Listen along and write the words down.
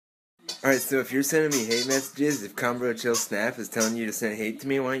Alright, so if you're sending me hate messages, if Combo Chill Snap is telling you to send hate to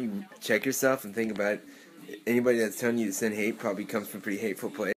me, why don't you check yourself and think about it. Anybody that's telling you to send hate probably comes from a pretty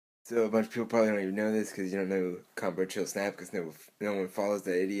hateful place. So a bunch of people probably don't even know this because you don't know Combo Chill Snap because no one follows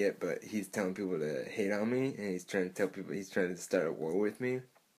that idiot, but he's telling people to hate on me and he's trying to tell people he's trying to start a war with me.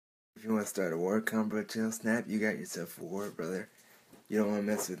 If you want to start a war, Combo Chill Snap, you got yourself a war, brother. You don't want to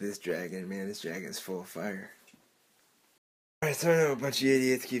mess with this dragon, man. This dragon's full of fire. Alright, so I know a bunch of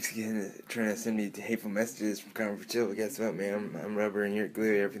idiots keeps trying to send me hateful messages from Comfort Chill, but guess what, man? I'm rubber and you're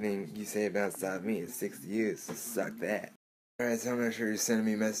glue. Everything you say about stop me, it sticks to you, so suck that. Alright, so I'm not sure who's sending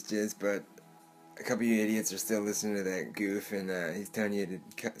me messages, but a couple of you idiots are still listening to that goof, and he's telling you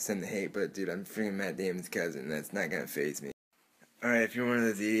to send the hate, but dude, I'm freaking Matt Damon's cousin. That's not gonna faze me. Alright, if you're one of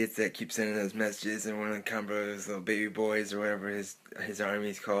those idiots that keep sending those messages and one of Combo's little baby boys or whatever his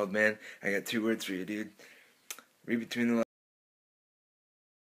army's called, man, I got 2 words for you, dude. Read between the lines.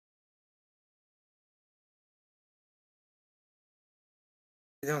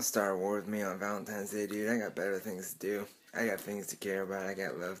 Don't start a war with me on Valentine's Day, dude. I got better things to do. I got things to care about. I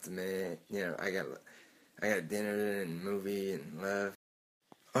got love to make. I got dinner and movie and love.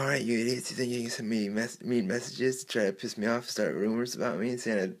 Alright, you idiots, you think you can send me mean messages to try to piss me off, start rumors about me, and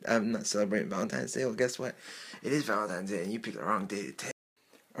saying I'm not celebrating Valentine's Day? Well, guess what? It is Valentine's Day, and you picked the wrong day to take.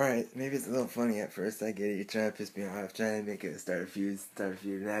 Alright, maybe it's a little funny at first, I get it. You're trying to piss me off, trying to make it start a feud,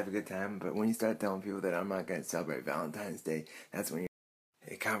 and have a good time, but when you start telling people that I'm not going to celebrate Valentine's Day, that's when you're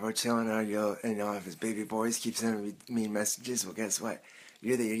hey, Convo chilling out, if his baby boys keep sending me mean messages, well, guess what?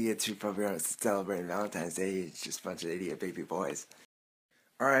 You're the idiots who probably aren't celebrating Valentine's Day. It's just a bunch of idiot baby boys.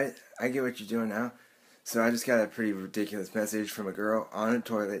 Alright, I get what you're doing now. So I just got a pretty ridiculous message from a girl on a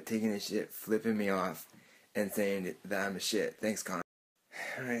toilet taking a shit, flipping me off, and saying that I'm a shit. Thanks, Con.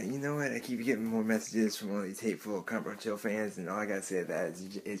 Alright, you know what? I keep getting more messages from all these hateful Combo Chill fans, and all I gotta say to that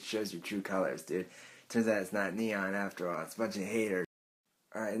is it shows your true colors, dude. Turns out it's not neon after all. It's a bunch of haters.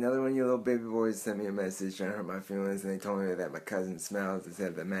 Alright, another one of you little baby boys sent me a message trying to hurt my feelings, and they told me that my cousin smells. They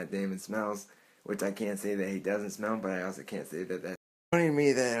said that Matt Damon smells, which I can't say that he doesn't smell, but I also can't say that that's funny to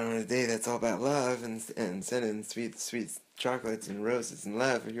me that on a day that's all about love and sending sweet chocolates and roses and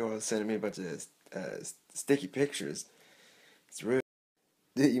love, you're all sending me a bunch of sticky pictures. It's rude.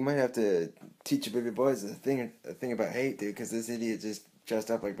 Dude, you might have to teach your baby boys a thing about hate, dude, because this idiot just dressed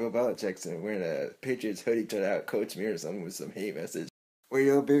up like Bill Belichick and wearing a Patriots hoodie tried to out-coach me or something with some hate message. Where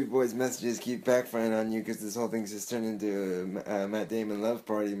your little baby boy's messages keep backfiring on you because this whole thing's just turned into a Matt Damon love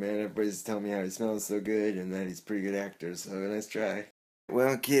party, man. Everybody's telling me how he smells so good and that he's a pretty good actor, so nice try.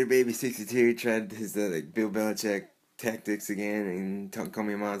 Well, Kid Baby 62 tried his Bill Belichick tactics again and called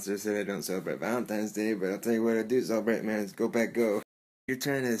me a monster, said I don't celebrate Valentine's Day, but I'll tell you what I do celebrate, man, is go back go. You're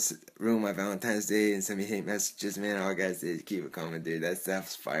trying to ruin my Valentine's Day and send me hate messages, man. All I gotta say is keep it coming, dude. That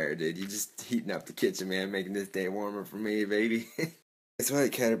stuff's fire, dude. You're just heating up the kitchen, man, making this day warmer for me, baby. That's why,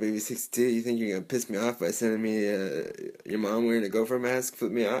 Catterbaby62, you think you're gonna piss me off by sending me your mom wearing a gopher mask,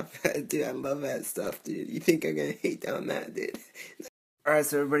 flip me off? Dude, I love that stuff, dude. You think I'm gonna hate on that, dude? Alright,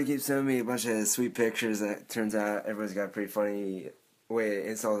 so everybody keeps sending me a bunch of sweet pictures. That turns out everybody's got a pretty funny way of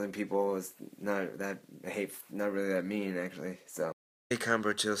insulting people. It's not really that mean, actually, so. Hey,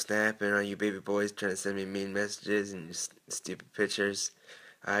 Combo Chill Snap, and all you baby boys trying to send me mean messages and just stupid pictures.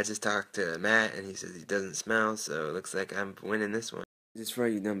 I just talked to Matt, and he says he doesn't smell, so it looks like I'm winning this one. Just for all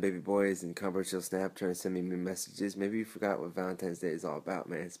you dumb baby boys and Combo Chill Snap trying to send me mean messages, maybe you forgot what Valentine's Day is all about,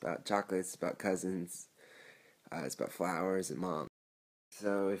 man. It's about chocolates, it's about cousins, it's about flowers and mom.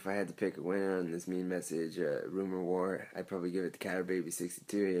 So if I had to pick a winner on this mean message rumor war, I'd probably give it to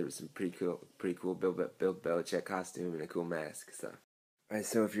Catterbaby62. It was some pretty cool Bill Belichick costume and a cool mask. So, alright,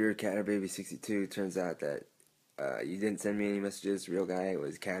 so if you're Catterbaby62, it turns out that you didn't send me any messages. Real guy, it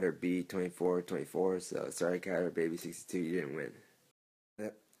was Catterb2424. So sorry, Catterbaby62, you didn't win.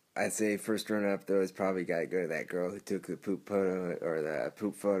 I'd say first runner-up, though, is probably got to go to that girl who took the poop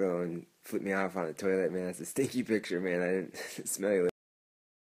photo and flipped me off on the toilet, man. That's a stinky picture, man. I didn't smell you.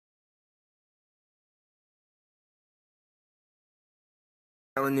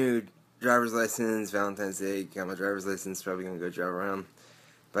 Got my new driver's license, Valentine's Day. Got my driver's license, probably going to go drive around,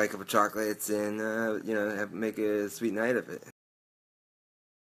 buy a couple chocolates, and, make a sweet night of it.